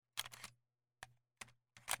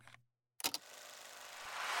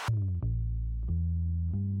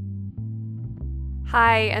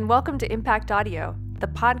Hi, and welcome to Impact Audio, the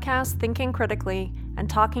podcast thinking critically and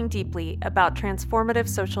talking deeply about transformative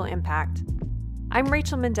social impact. I'm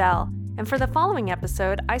Rachel Mindell, and for the following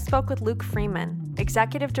episode, I spoke with Luke Freeman,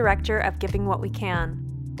 Executive Director of Giving What We Can.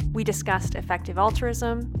 We discussed effective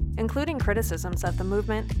altruism, including criticisms of the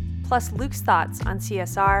movement, plus Luke's thoughts on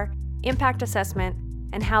CSR, impact assessment,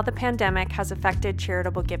 and how the pandemic has affected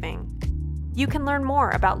charitable giving. You can learn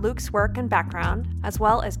more about Luke's work and background, as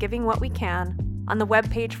well as Giving What We Can, on the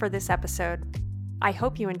webpage for this episode. I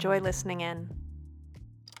hope you enjoy listening in.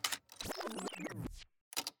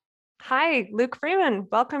 Hi, Luke Freeman.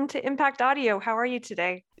 Welcome to Impact Audio. How are you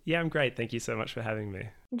today? Yeah, I'm great. Thank you so much for having me.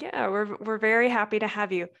 Yeah, we're very happy to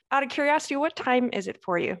have you. Out of curiosity, what time is it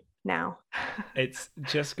for you now? It's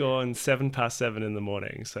just gone 7:07 in the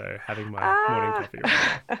morning, so having my morning coffee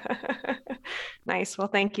right now. Nice. Well,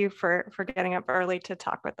 thank you for getting up early to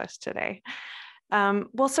talk with us today.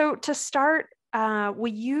 So to start, will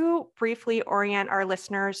you briefly orient our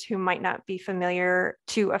listeners who might not be familiar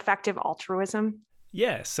to effective altruism?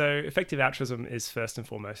 Yeah, so effective altruism is first and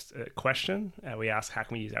foremost a question. We ask how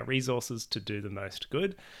can we use our resources to do the most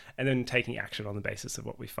good, and then taking action on the basis of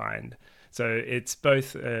what we find. So it's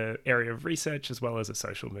both an area of research as well as a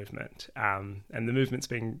social movement. And the movement's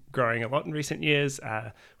been growing a lot in recent years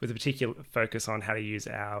with a particular focus on how to use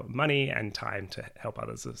our money and time to help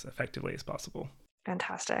others as effectively as possible.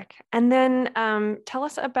 Fantastic. And then tell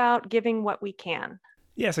us about Giving What We Can.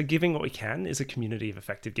 Yeah, so Giving What We Can is a community of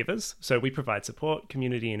effective givers. So we provide support,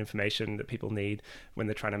 community, and information that people need when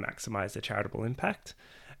they're trying to maximize their charitable impact.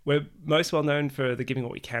 We're most well known for the Giving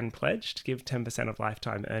What We Can pledge to give 10% of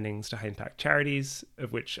lifetime earnings to high impact charities,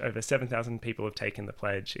 of which over 7,000 people have taken the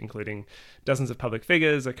pledge, including dozens of public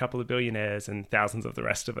figures, a couple of billionaires, and thousands of the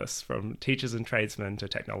rest of us, from teachers and tradesmen to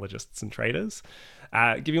technologists and traders.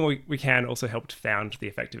 Giving What We Can also helped found the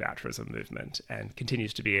effective altruism movement and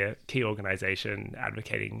continues to be a key organization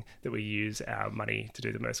advocating that we use our money to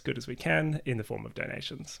do the most good as we can in the form of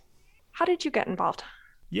donations. How did you get involved?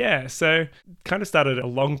 Yeah, so kind of started a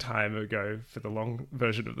long time ago for the long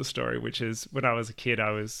version of the story, which is when I was a kid,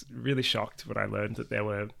 I was really shocked when I learned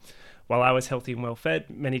that while I was healthy and well fed,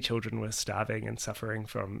 many children were starving and suffering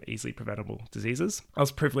from easily preventable diseases. I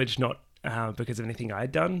was privileged not because of anything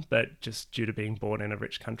I'd done, but just due to being born in a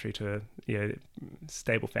rich country to a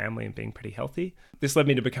stable family and being pretty healthy. This led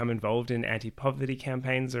me to become involved in anti-poverty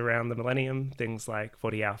campaigns around the millennium, things like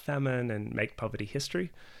 40-Hour Famine and Make Poverty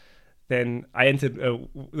History. Then I entered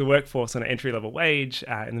the workforce on an entry-level wage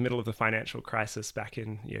in the middle of the financial crisis back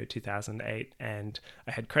in 2008, and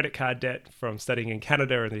I had credit card debt from studying in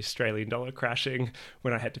Canada and the Australian dollar crashing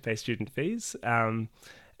when I had to pay student fees.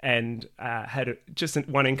 And had just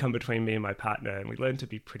one income between me and my partner, and we learned to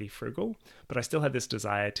be pretty frugal, but I still had this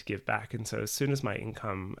desire to give back. And so as soon as my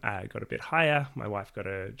income got a bit higher, my wife got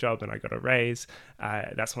a job and I got a raise,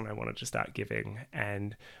 that's when I wanted to start giving.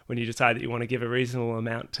 And when you decide that you want to give a reasonable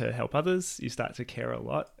amount to help others, you start to care a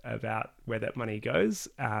lot about where that money goes.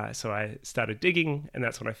 So I started digging, and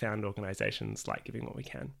that's when I found organizations like Giving What We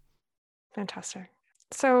Can. Fantastic.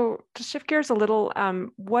 So to shift gears a little,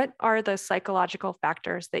 what are the psychological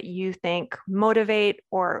factors that you think motivate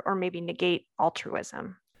or maybe negate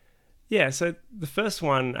altruism? Yeah, so the first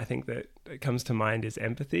one I think that comes to mind is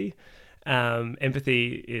empathy.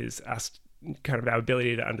 Empathy is us kind of our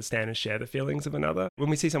ability to understand and share the feelings of another. When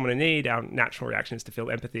we see someone in need, our natural reaction is to feel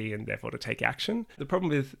empathy and therefore to take action. The problem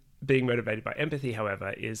with being motivated by empathy,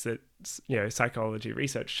 however, is that psychology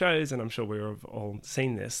research shows, and I'm sure we've all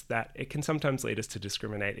seen this, that it can sometimes lead us to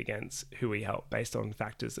discriminate against who we help based on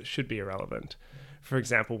factors that should be irrelevant. For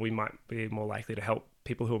example, we might be more likely to help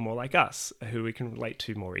people who are more like us, who we can relate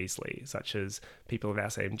to more easily, such as people of our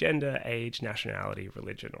same gender, age, nationality,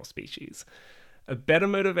 religion, or species. A better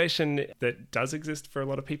motivation that does exist for a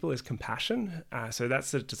lot of people is compassion. So that's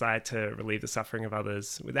the desire to relieve the suffering of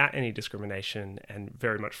others without any discrimination, and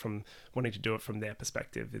very much from wanting to do it from their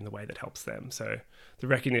perspective in the way that helps them. So the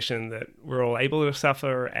recognition that we're all able to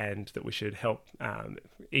suffer and that we should help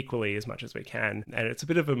equally as much as we can. And it's a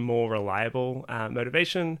bit of a more reliable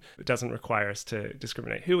motivation. It doesn't require us to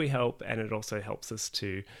discriminate who we help, and it also helps us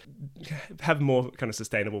to have more kind of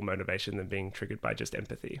sustainable motivation than being triggered by just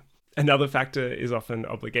empathy. Another factor is often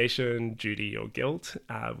obligation, duty, or guilt,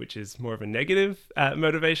 which is more of a negative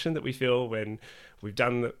motivation that we feel when we've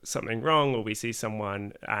done something wrong or we see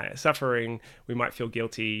someone suffering, we might feel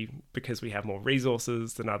guilty because we have more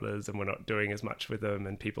resources than others and we're not doing as much with them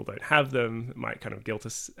and people don't have them. It might kind of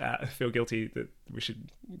feel guilty that we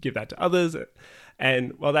should give that to others.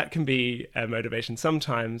 And while that can be a motivation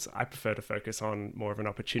sometimes, I prefer to focus on more of an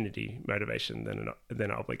opportunity motivation than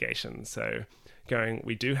an obligation. So going,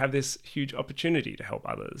 we do have this huge opportunity to help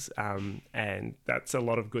others, and that's a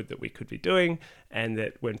lot of good that we could be doing, and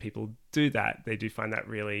that when people do that, they do find that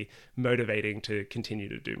really motivating to continue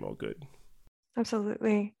to do more good.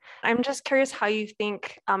 Absolutely. I'm just curious how you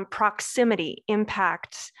think proximity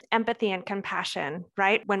impacts empathy and compassion,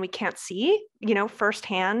 right? When we can't see,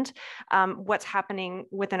 firsthand what's happening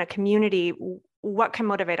within a community, what can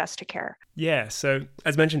motivate us to care? Yeah, so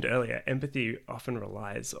as mentioned earlier, empathy often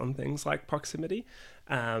relies on things like proximity.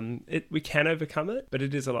 We can overcome it, but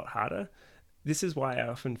it is a lot harder. This is why I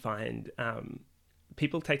often find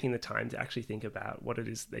people taking the time to actually think about what it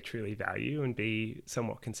is they truly value and be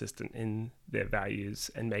somewhat consistent in their values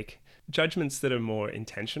and make judgments that are more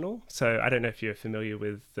intentional. So I don't know if you're familiar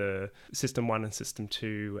with the System 1 and System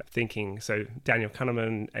 2 thinking. So Daniel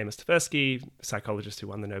Kahneman, Amos Tversky, psychologist who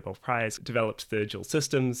won the Nobel Prize, developed the dual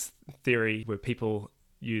systems theory, where people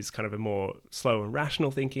use kind of a more slow and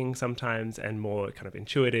rational thinking sometimes and more kind of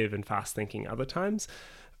intuitive and fast thinking other times.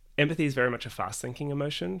 Empathy is very much a fast-thinking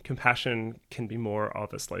emotion. Compassion can be more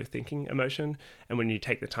of a slow-thinking emotion. And when you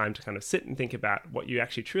take the time to kind of sit and think about what you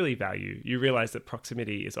actually truly value, you realize that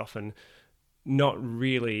proximity is often not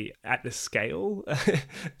really at the scale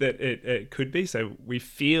that it could be. So we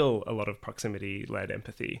feel a lot of proximity-led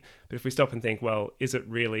empathy. But if we stop and think, well, is it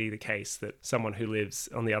really the case that someone who lives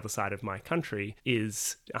on the other side of my country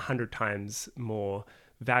is 100 times more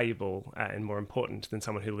valuable and more important than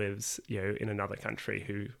someone who lives, in another country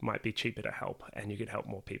who might be cheaper to help and you could help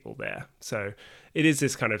more people there. So it is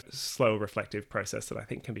this kind of slow reflective process that I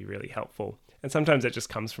think can be really helpful. And sometimes it just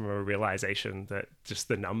comes from a realization that just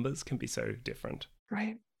the numbers can be so different.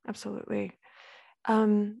 Right. Absolutely.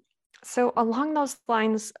 So along those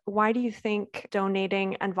lines, why do you think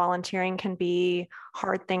donating and volunteering can be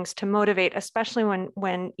hard things to motivate, especially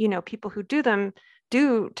when people who do them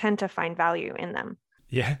do tend to find value in them?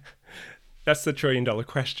 Yeah, that's the $1 trillion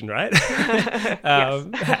question, right?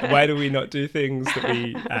 Why do we not do things that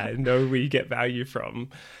we know we get value from?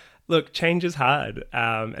 Look, change is hard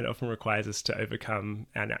and often requires us to overcome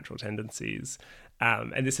our natural tendencies.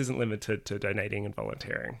 And this isn't limited to donating and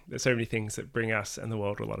volunteering. There's so many things that bring us and the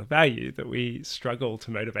world a lot of value that we struggle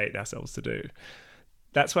to motivate ourselves to do.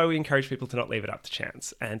 That's why we encourage people to not leave it up to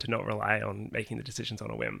chance and to not rely on making the decisions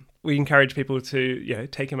on a whim. We encourage people to,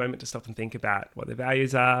 take a moment to stop and think about what their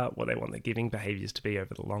values are, what they want their giving behaviors to be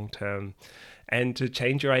over the long term, and to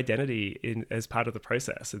change your identity as part of the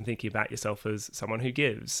process and thinking about yourself as someone who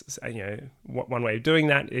gives. One way of doing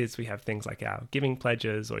that is we have things like our giving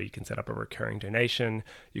pledges, or you can set up a recurring donation.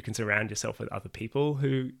 You can surround yourself with other people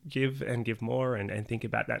who give and give more and think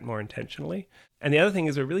about that more intentionally. And the other thing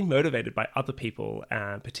is we're really motivated by other people,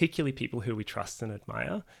 particularly people who we trust and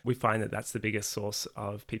admire. We find that that's the biggest source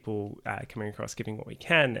of people coming across giving what we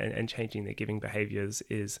can and changing their giving behaviors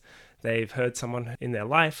is they've heard someone in their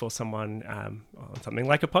life or someone on something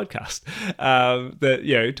like a podcast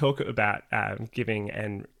that, talk about giving,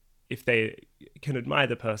 and if they can admire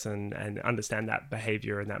the person and understand that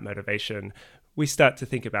behavior and that motivation, we start to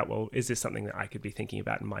think about, well, is this something that I could be thinking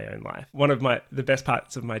about in my own life? One of the best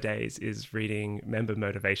parts of my days is reading member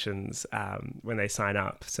motivations when they sign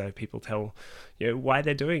up. So people tell, why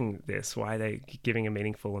they're doing this, why they're giving a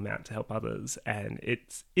meaningful amount to help others. And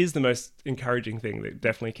it is the most encouraging thing that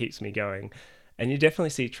definitely keeps me going. And you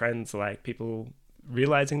definitely see trends like people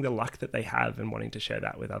realizing the luck that they have and wanting to share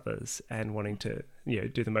that with others and wanting to,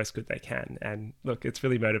 do the most good they can. And look, it's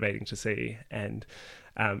really motivating to see. And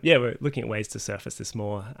we're looking at ways to surface this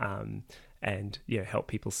more and help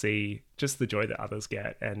people see just the joy that others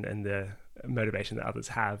get and the motivation that others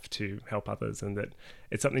have to help others, and that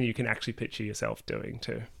it's something you can actually picture yourself doing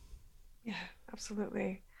too. Yeah,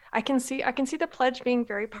 absolutely. I can see the pledge being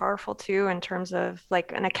very powerful too in terms of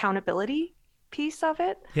like an accountability piece of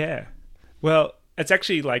it. Yeah. Well, it's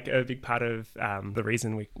actually like a big part of the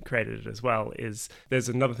reason we created it as well is there's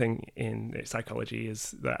another thing in psychology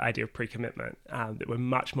is the idea of pre-commitment, that we're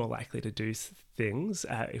much more likely to do things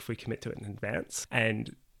if we commit to it in advance.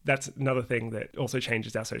 And that's another thing that also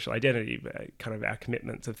changes our social identity, kind of our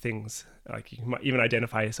commitments of things. Like you might even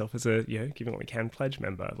identify yourself as a, Giving What We Can pledge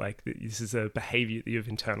member. Like this is a behavior that you've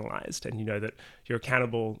internalized, and you know that you're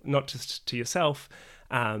accountable not just to yourself,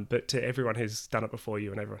 but to everyone who's done it before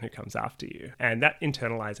you and everyone who comes after you. And that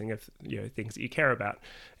internalizing of things that you care about,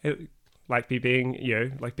 it like being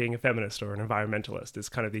a feminist or an environmentalist. It's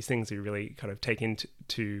kind of these things we really kind of take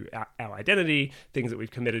into our identity, things that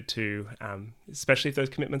we've committed to, especially if those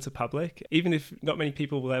commitments are public. Even if not many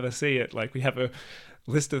people will ever see it, like we have a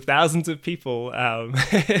list of thousands of people,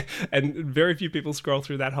 and very few people scroll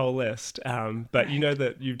through that whole list. But you know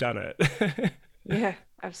that you've done it. Yeah,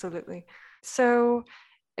 absolutely. So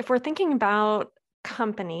if we're thinking about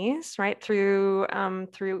companies, right, through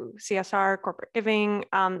CSR, corporate giving,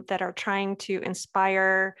 that are trying to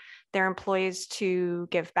inspire their employees to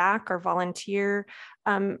give back or volunteer,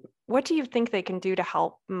 what do you think they can do to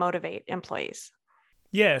help motivate employees?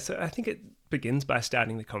 Yeah, so I think it begins by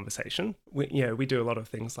starting the conversation. We do a lot of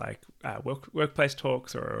things like workplace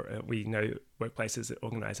talks, or we know workplaces that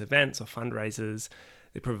organize events or fundraisers.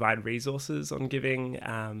 They provide resources on giving,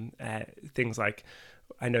 things like,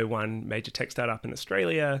 I know one major tech startup in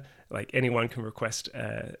Australia, like anyone can request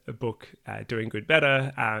a book, Doing Good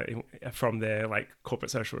Better, from their like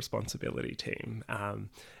corporate social responsibility team.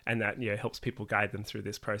 And that helps people guide them through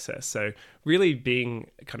this process. So really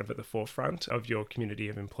being kind of at the forefront of your community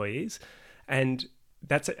of employees. And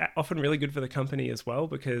that's often really good for the company as well,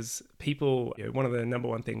 because people, one of the number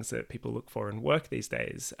one things that people look for in work these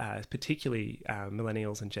days, particularly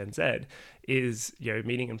millennials and Gen Z, is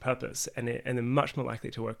meaning and purpose, and they're much more likely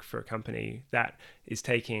to work for a company that is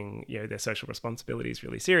taking their social responsibilities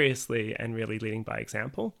really seriously and really leading by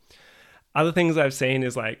example. Other things I've seen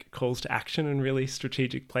is like calls to action in really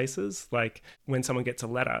strategic places, like when someone gets a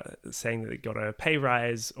letter saying that they got a pay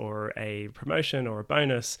rise or a promotion or a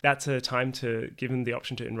bonus. That's a time to give them the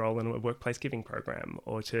option to enroll in a workplace giving program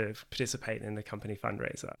or to participate in a company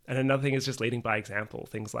fundraiser. And another thing is just leading by example,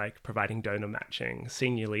 things like providing donor matching,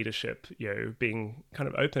 senior leadership, being kind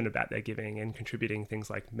of open about their giving and contributing things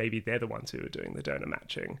like maybe they're the ones who are doing the donor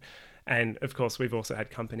matching. And of course, we've also had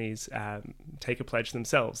companies take a pledge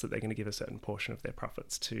themselves that they're going to give a certain portion of their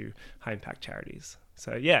profits to high impact charities.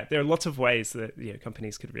 So yeah, there are lots of ways that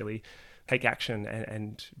companies could really take action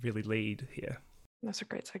and really lead here. Those are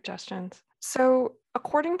great suggestions. So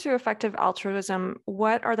according to Effective Altruism,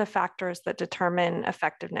 what are the factors that determine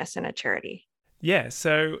effectiveness in a charity? Yeah,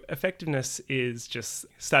 so effectiveness is just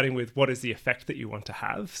starting with what is the effect that you want to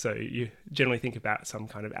have. So you generally think about some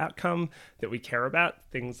kind of outcome that we care about,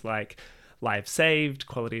 things like lives saved,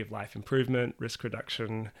 quality of life improvement, risk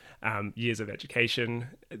reduction, years of education.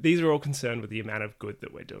 These are all concerned with the amount of good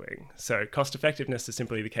that we're doing. So cost effectiveness is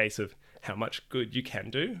simply the case of how much good you can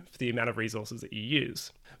do for the amount of resources that you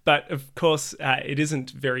use. But of course, it isn't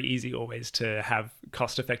very easy always to have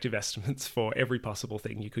cost-effective estimates for every possible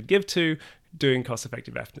thing you could give to. Doing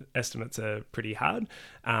cost-effective estimates are pretty hard,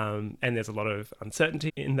 and there's a lot of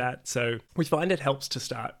uncertainty in that. So we find it helps to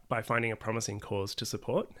start by finding a promising cause to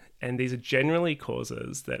support. And these are generally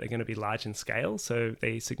causes that are going to be large in scale, so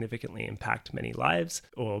they significantly impact many lives,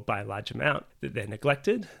 or by a large amount, that they're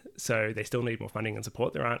neglected. So they still need more funding and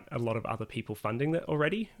support. There aren't a lot of other people funding that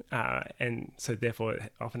already, and so therefore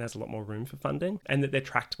it often has a lot more room for funding, and that they're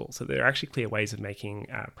tractable. So there are actually clear ways of making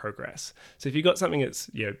progress. So if you've got something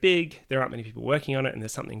that's big, there aren't many people working on it, and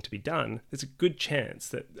there's something to be done, there's a good chance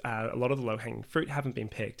that a lot of the low-hanging fruit haven't been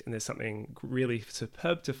picked, and there's something really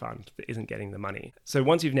superb to fund that isn't getting the money. So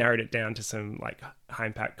once you've narrowed it down to some like high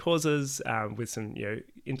impact causes with some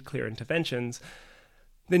clear interventions,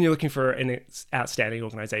 then you're looking for an outstanding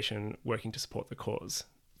organization working to support the cause.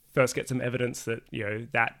 First, get some evidence that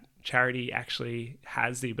that charity actually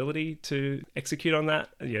has the ability to execute on that,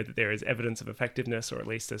 that there is evidence of effectiveness or at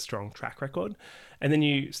least a strong track record. And then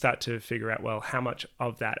you start to figure out, well, how much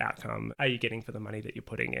of that outcome are you getting for the money that you're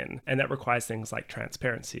putting in? And that requires things like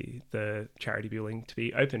transparency, the charity be willing to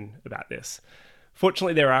be open about this.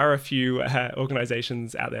 Fortunately, there are a few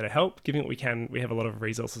organizations out there to help. Giving what we can, we have a lot of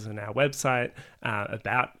resources on our website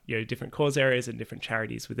about different cause areas and different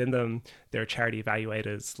charities within them. There are charity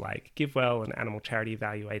evaluators like GiveWell and Animal Charity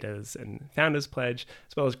Evaluators and Founders Pledge,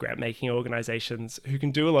 as well as grant-making organizations who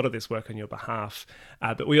can do a lot of this work on your behalf.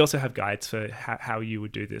 But we also have guides for how you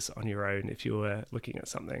would do this on your own if you were looking at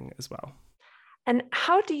something as well. And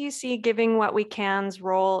how do you see Giving What We Can's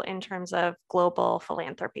role in terms of global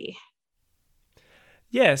philanthropy?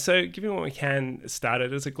 Yeah, so Giving What We Can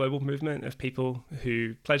started as a global movement of people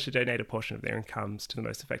who pledge to donate a portion of their incomes to the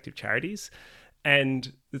most effective charities.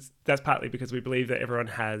 And that's partly because we believe that everyone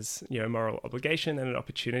has a moral obligation and an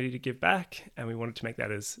opportunity to give back. And we wanted to make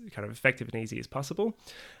that as kind of effective and easy as possible.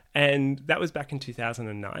 And that was back in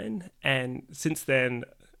 2009. And since then,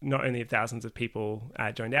 not only have thousands of people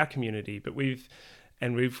joined our community, but we've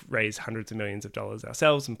raised hundreds of millions of dollars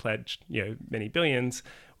ourselves and pledged, many billions.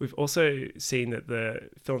 We've also seen that the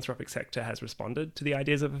philanthropic sector has responded to the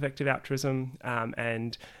ideas of effective altruism,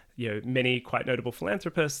 and many quite notable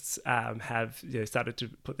philanthropists have started to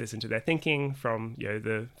put this into their thinking, from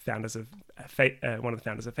the founders of one of the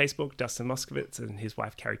founders of Facebook, Dustin Moskovitz, and his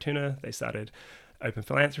wife Carrie Tooner. They started Open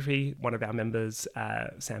Philanthropy. One of our members,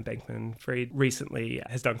 Sam Bankman-Fried, recently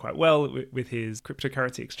has done quite well with his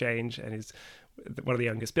cryptocurrency exchange and is one of the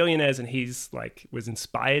youngest billionaires, and he's was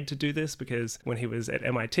inspired to do this because when he was at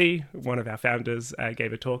MIT, one of our founders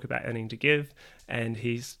gave a talk about earning to give, and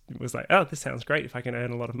he was like, oh, this sounds great. If I can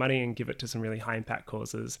earn a lot of money and give it to some really high impact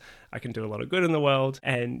causes, I can do a lot of good in the world.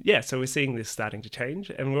 And so we're seeing this starting to change,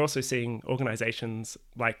 and we're also seeing organizations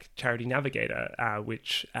like Charity Navigator,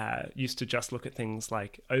 which used to just look at things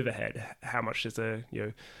like overhead. How much does a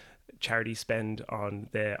charity spend on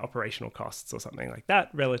their operational costs or something like that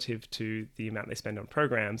relative to the amount they spend on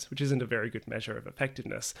programs, which isn't a very good measure of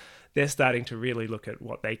effectiveness. They're starting to really look at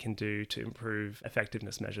what they can do to improve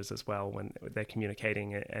effectiveness measures as well when they're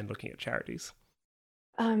communicating and looking at charities.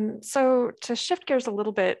 So to shift gears a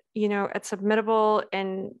little bit, at Submittable,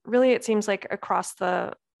 and really it seems like across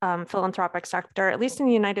the philanthropic sector, at least in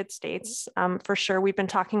the United States, for sure, we've been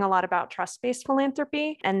talking a lot about trust-based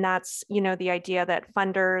philanthropy. And that's, the idea that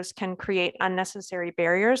funders can create unnecessary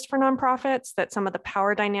barriers for nonprofits, that some of the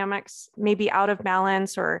power dynamics may be out of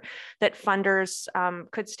balance, or that funders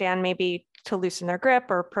could stand maybe to loosen their grip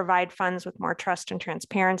or provide funds with more trust and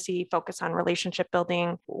transparency, focus on relationship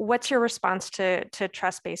building. What's your response to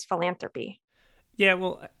trust-based philanthropy? Yeah,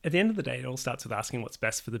 well, at the end of the day, it all starts with asking what's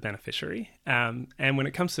best for the beneficiary. And when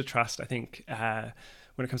it comes to trust, I think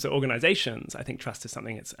when it comes to organizations, I think trust is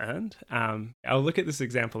something that's earned. I'll look at this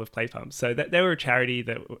example of Play Pumps. So they were a charity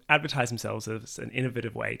that advertised themselves as an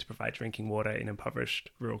innovative way to provide drinking water in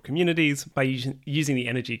impoverished rural communities by using the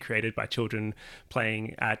energy created by children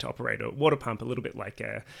playing to operate a water pump, a little bit like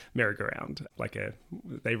a merry-go-round.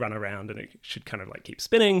 They run around and it should kind of keep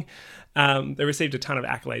spinning. They received a ton of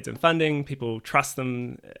accolades and funding. People trust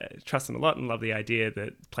them a lot and love the idea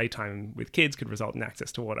that playtime with kids could result in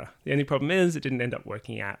access to water. The only problem is it didn't end up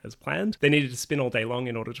working out as planned. They needed to spin all day long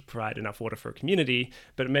in order to provide enough water for a community,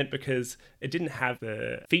 but it meant because it didn't have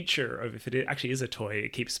the feature of, if it actually is a toy,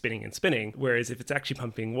 it keeps spinning and spinning, whereas if it's actually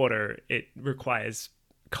pumping water, it requires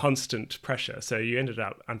constant pressure. So you ended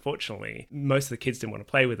up, unfortunately, most of the kids didn't want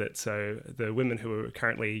to play with it. So the women who were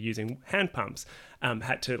currently using hand pumps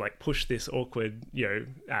had to push this awkward,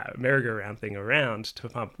 merry-go-round thing around to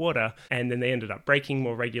pump water. And then they ended up breaking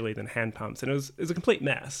more regularly than hand pumps. And it was a complete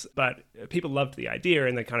mess, but people loved the idea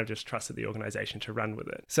and they kind of just trusted the organization to run with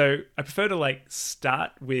it. So I prefer to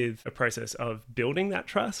start with a process of building that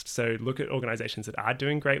trust. So look at organizations that are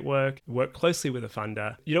doing great work closely with a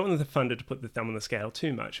funder. You don't want the funder to put the thumb on the scale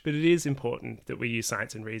too much, but it is important that we use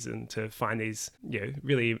science and reason to find these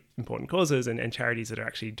really important causes and charities that are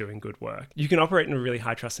actually doing good work. You can operate in a really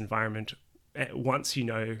high trust environment once you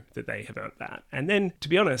know that they have earned that. And then, to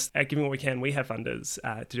be honest, at Giving What We Can, we have funders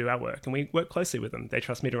to do our work, and we work closely with them. They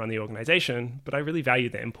trust me to run the organization, but I really value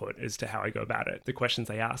their input as to how I go about it. The questions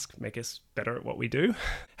they ask make us better at what we do.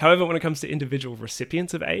 However, when it comes to individual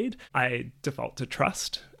recipients of aid, I default to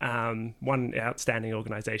trust. One outstanding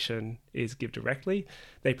organization is Give Directly.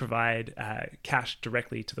 They provide cash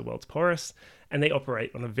directly to the world's poorest, and they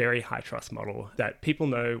operate on a very high trust model that people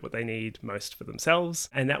know what they need most for themselves,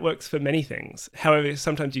 and that works for many things. However,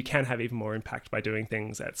 sometimes you can have even more impact by doing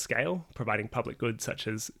things at scale, providing public goods such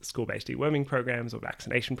as school-based deworming programs or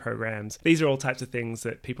vaccination programs. These are all types of things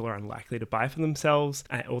that people are unlikely to buy for themselves,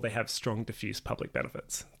 or they have strong diffuse public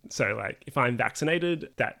benefits. So if I'm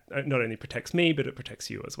vaccinated, that not only protects me, but it protects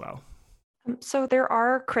you as well. So there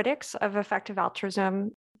are critics of effective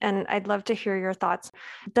altruism, and I'd love to hear your thoughts.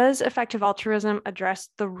 Does effective altruism address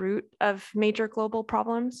the root of major global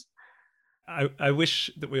problems? I wish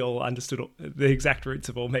that we all understood the exact roots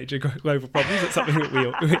of all major global problems. It's something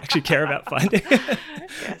that we actually care about finding.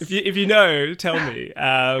 Yes. If you know, tell me.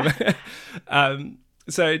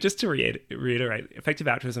 So just to reiterate, effective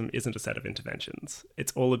altruism isn't a set of interventions.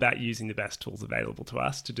 It's all about using the best tools available to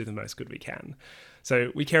us to do the most good we can.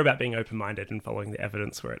 So we care about being open-minded and following the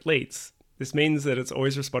evidence where it leads. This means that it's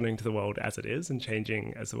always responding to the world as it is and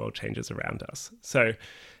changing as the world changes around us. So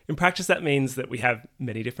in practice, that means that we have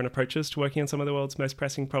many different approaches to working on some of the world's most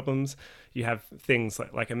pressing problems. You have things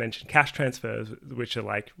like I mentioned, cash transfers, which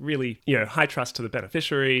are really, high trust to the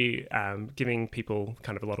beneficiary, giving people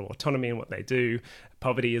kind of a lot of autonomy in what they do.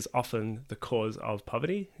 Poverty is often the cause of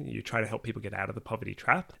poverty. You try to help people get out of the poverty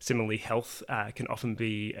trap. Similarly, health can often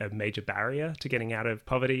be a major barrier to getting out of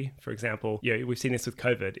poverty. For example, we've seen this with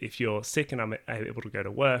COVID. If you're sick and unable to go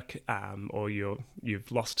to work, or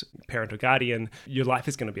you've lost a parent or guardian, your life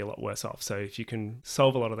is going to going to be a lot worse off. So if you can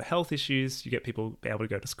solve a lot of the health issues, you get people able to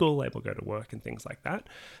go to school, able to go to work and things like that.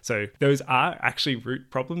 So those are actually root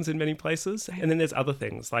problems in many places. And then there's other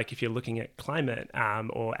things, like if you're looking at climate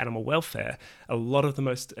or animal welfare, a lot of the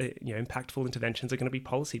most impactful interventions are going to be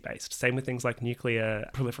policy-based. Same with things like nuclear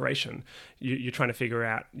proliferation. You're trying to figure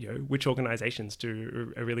out which organizations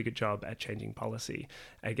do a really good job at changing policy,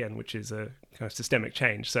 again, which is a kind of systemic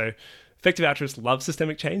change. So effective altruists love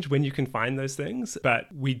systemic change when you can find those things, but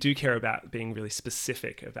we do care about being really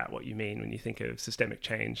specific about what you mean when you think of systemic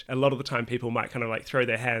change. A lot of the time people might kind of like throw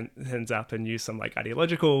their hands up and use some like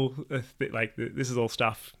ideological, like this is all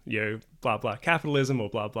stuff, blah, blah, capitalism or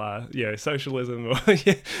blah, blah, socialism. Or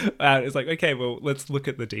it's like, okay, well, let's look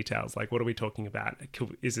at the details. Like, what are we talking about?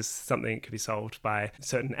 Is this something that could be solved by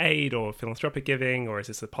certain aid or philanthropic giving, or is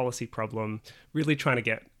this a policy problem? Really trying to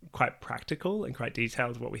get quite practical and quite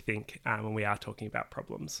detailed what we think when we are talking about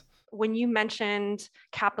problems. When you mentioned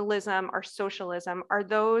capitalism or socialism, are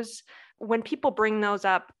those, when people bring those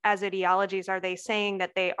up as ideologies, are they saying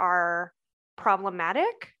that they are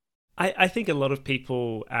problematic? I think a lot of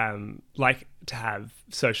people like to have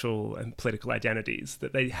social and political identities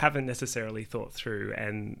that they haven't necessarily thought through,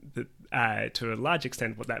 and that, to a large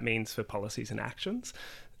extent what that means for policies and actions.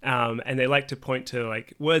 And they like to point to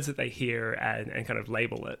like words that they hear and kind of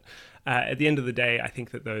label it. At the end of the day, I think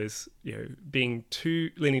that those, leaning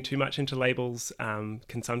too much into labels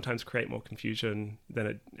can sometimes create more confusion than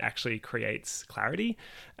it actually creates clarity.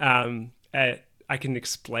 I can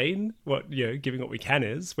explain what, giving what we can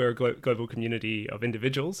is. We're a global community of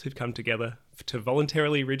individuals who've come together to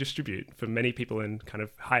voluntarily redistribute from many people in kind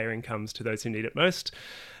of higher incomes to those who need it most,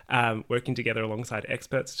 working together alongside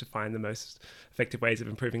experts to find the most effective ways of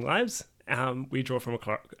improving lives. We draw from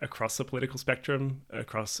across the political spectrum,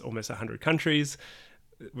 across almost 100 countries.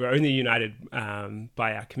 We're only united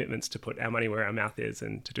by our commitments to put our money where our mouth is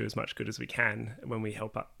and to do as much good as we can when we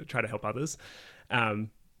try to help others.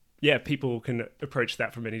 People can approach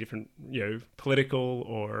that from many different, political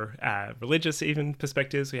or religious even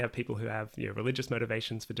perspectives. We have people who have religious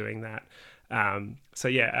motivations for doing that.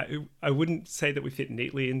 I wouldn't say that we fit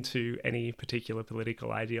neatly into any particular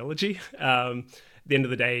political ideology. At the end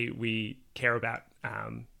of the day, we care about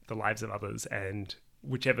the lives of others, and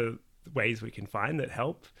whichever ways we can find that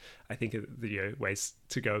help, I think are the ways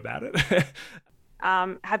to go about it.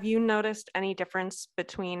 Have you noticed any difference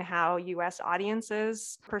between how US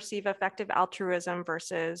audiences perceive effective altruism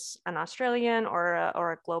versus an Australian or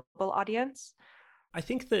a global audience? I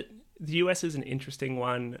think that the US is an interesting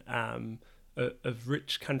one. Of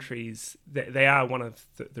rich countries, they are one of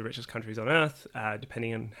the richest countries on earth,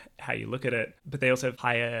 depending on how you look at it, but they also have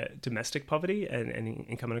higher domestic poverty and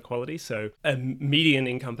income inequality. So a median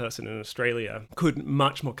income person in Australia could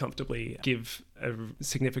much more comfortably give a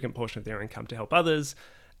significant portion of their income to help others,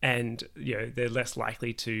 and they're less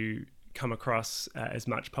likely to come across as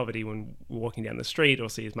much poverty when walking down the street or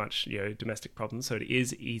see as much domestic problems. So it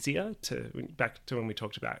is easier to, back to when we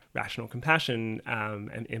talked about rational compassion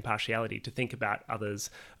and impartiality, to think about others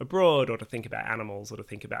abroad or to think about animals or to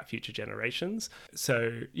think about future generations.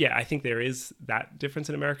 So I think there is that difference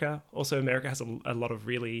in America. Also, America has a lot of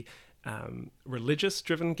really religious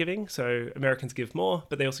driven giving. So Americans give more,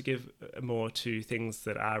 but they also give more to things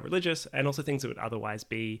that are religious and also things that would otherwise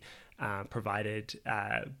be provided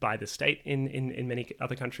by the state in many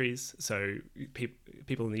other countries. So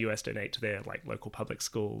people in the US donate to their like local public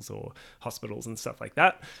schools or hospitals and stuff like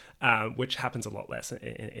that, which happens a lot less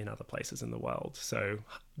in other places in the world. So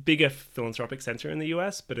bigger philanthropic center in the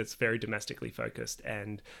US, but it's very domestically focused,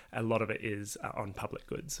 and a lot of it is on public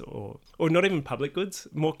goods or not even public goods,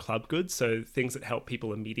 more club goods. So things that help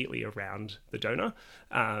people immediately around the donor.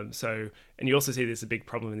 And you also see there's a big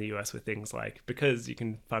problem in the US with things like, because you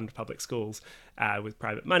can fund public schools with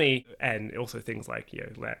private money, and also things like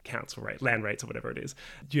council rate, land rates or whatever it is,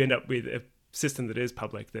 you end up with a system that is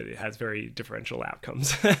public that it has very differential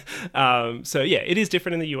outcomes. It is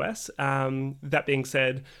different in the US. That being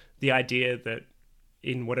said, the idea that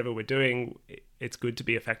in whatever we're doing, it's good to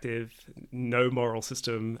be effective, no moral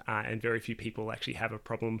system, and very few people actually have a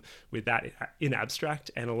problem with that in abstract.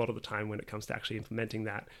 And a lot of the time when it comes to actually implementing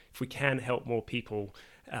that, if we can help more people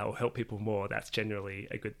or help people more, that's generally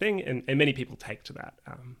a good thing. And many people take to that.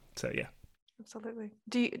 Absolutely.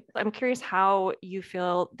 I'm curious how you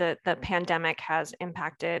feel that the pandemic has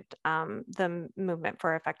impacted the movement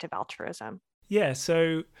for effective altruism. Yeah,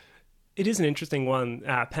 so it is an interesting one.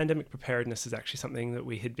 Pandemic preparedness is actually something that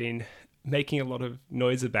we had been making a lot of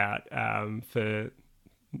noise about for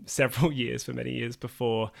several years, for many years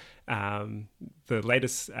before the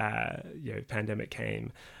latest pandemic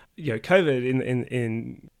came.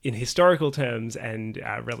 COVID in historical terms and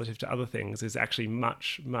relative to other things is actually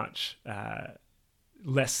much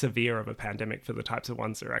less severe of a pandemic for the types of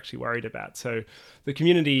ones that are actually worried about. So the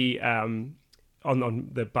community on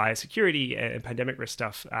the biosecurity and pandemic risk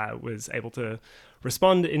stuff was able to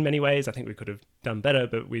respond in many ways. I think we could have done better,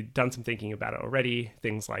 but we'd done some thinking about it already.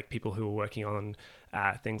 Things like people who were working on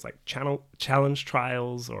things like challenge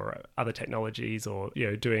trials or other technologies, or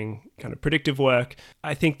doing kind of predictive work.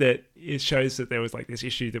 I think that it shows that there was like this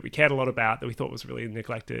issue that we cared a lot about, that we thought was really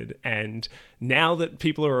neglected, and now that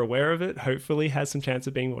people are aware of it, hopefully has some chance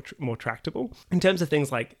of being more tractable. In terms of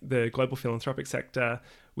things like the global philanthropic sector,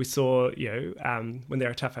 we saw when there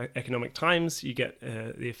are tough economic times, you get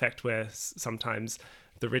the effect where sometimes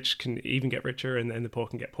the rich can even get richer and then the poor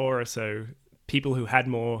can get poorer. So people who had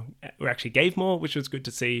more actually gave more, which was good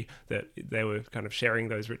to see, that they were kind of sharing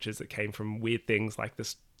those riches that came from weird things like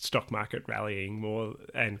the stock market rallying more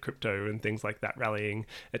and crypto and things like that rallying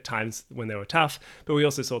at times when they were tough. But we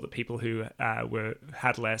also saw that people who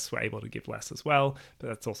had less were able to give less as well. But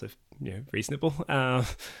that's also reasonable.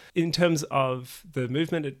 In terms of the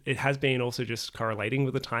movement, it has been also just correlating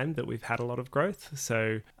with the time that we've had a lot of growth.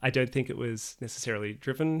 So I don't think it was necessarily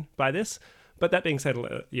driven by this. But that being said,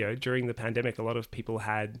 during the pandemic, a lot of people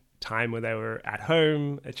had time where they were at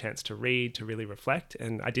home, a chance to read, to really reflect.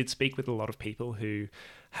 And I did speak with a lot of people who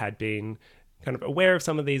had been kind of aware of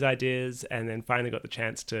some of these ideas and then finally got the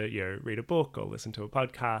chance to, read a book or listen to a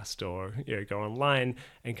podcast or, go online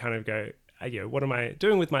and kind of go, what am I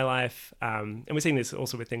doing with my life? And we're seeing this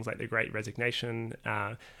also with things like the Great Resignation.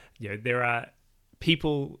 There are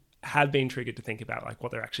people have been triggered to think about like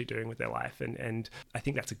what they're actually doing with their life. And I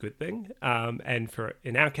think that's a good thing. And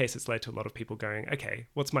in our case, it's led to a lot of people going, okay,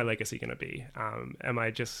 what's my legacy going to be? Am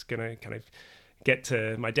I just going to kind of get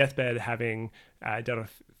to my deathbed having done a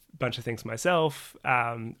bunch of things myself?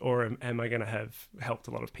 Or am I going to have helped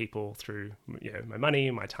a lot of people through my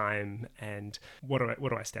money, my time, and what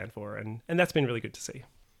do I stand for? And that's been really good to see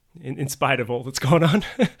in spite of all that's going on.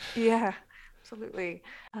 Yeah. Absolutely.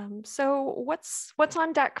 So what's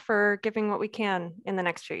on deck for Giving What We Can in the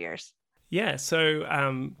next few years? Yeah, so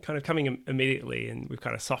kind of coming immediately, and we've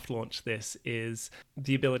kind of soft launched this, is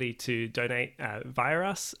the ability to donate via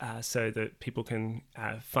us so that people can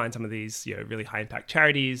find some of these really high impact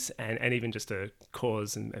charities and even just a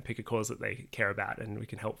cause and pick a cause that they care about, and we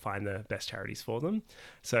can help find the best charities for them.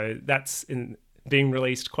 So that's being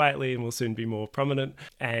released quietly and will soon be more prominent,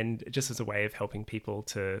 and just as a way of helping people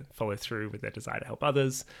to follow through with their desire to help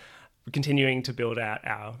others. We're continuing to build out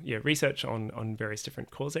our research on various different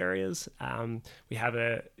cause areas. We have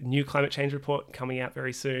a new climate change report coming out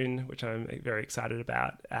very soon, which I'm very excited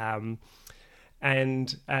about. One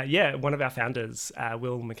of our founders,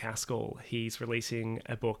 Will MacAskill, he's releasing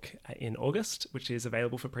a book in August, which is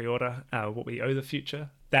available for pre-order, What We Owe the Future.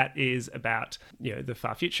 That is about the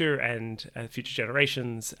far future and future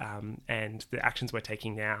generations and the actions we're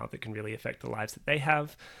taking now that can really affect the lives that they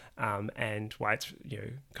have, and why it's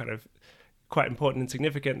kind of quite important and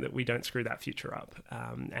significant that we don't screw that future up,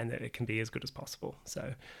 and that it can be as good as possible.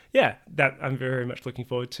 So yeah, that I'm very much looking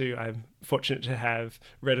forward to. I'm fortunate to have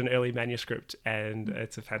read an early manuscript, and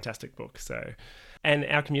it's a fantastic book. So, and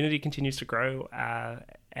our community continues to grow,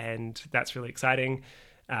 and that's really exciting.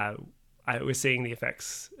 We're seeing the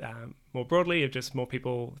effects more broadly of just more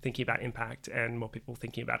people thinking about impact and more people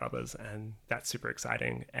thinking about others, and that's super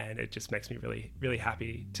exciting. And it just makes me really, really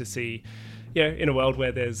happy to see, in a world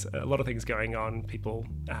where there's a lot of things going on, people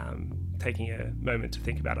taking a moment to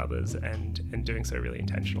think about others and doing so really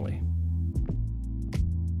intentionally.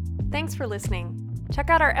 Thanks for listening. Check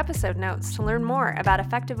out our episode notes to learn more about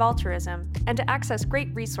effective altruism and to access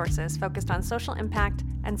great resources focused on social impact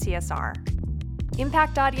and CSR.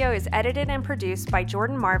 Impact Audio is edited and produced by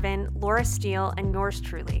Jordan Marvin, Laura Steele, and yours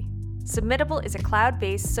truly. Submittable is a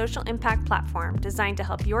cloud-based social impact platform designed to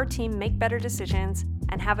help your team make better decisions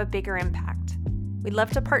and have a bigger impact. We'd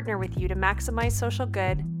love to partner with you to maximize social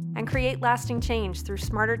good and create lasting change through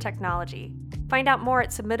smarter technology. Find out more at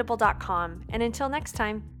submittable.com, and until next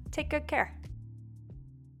time, take good care.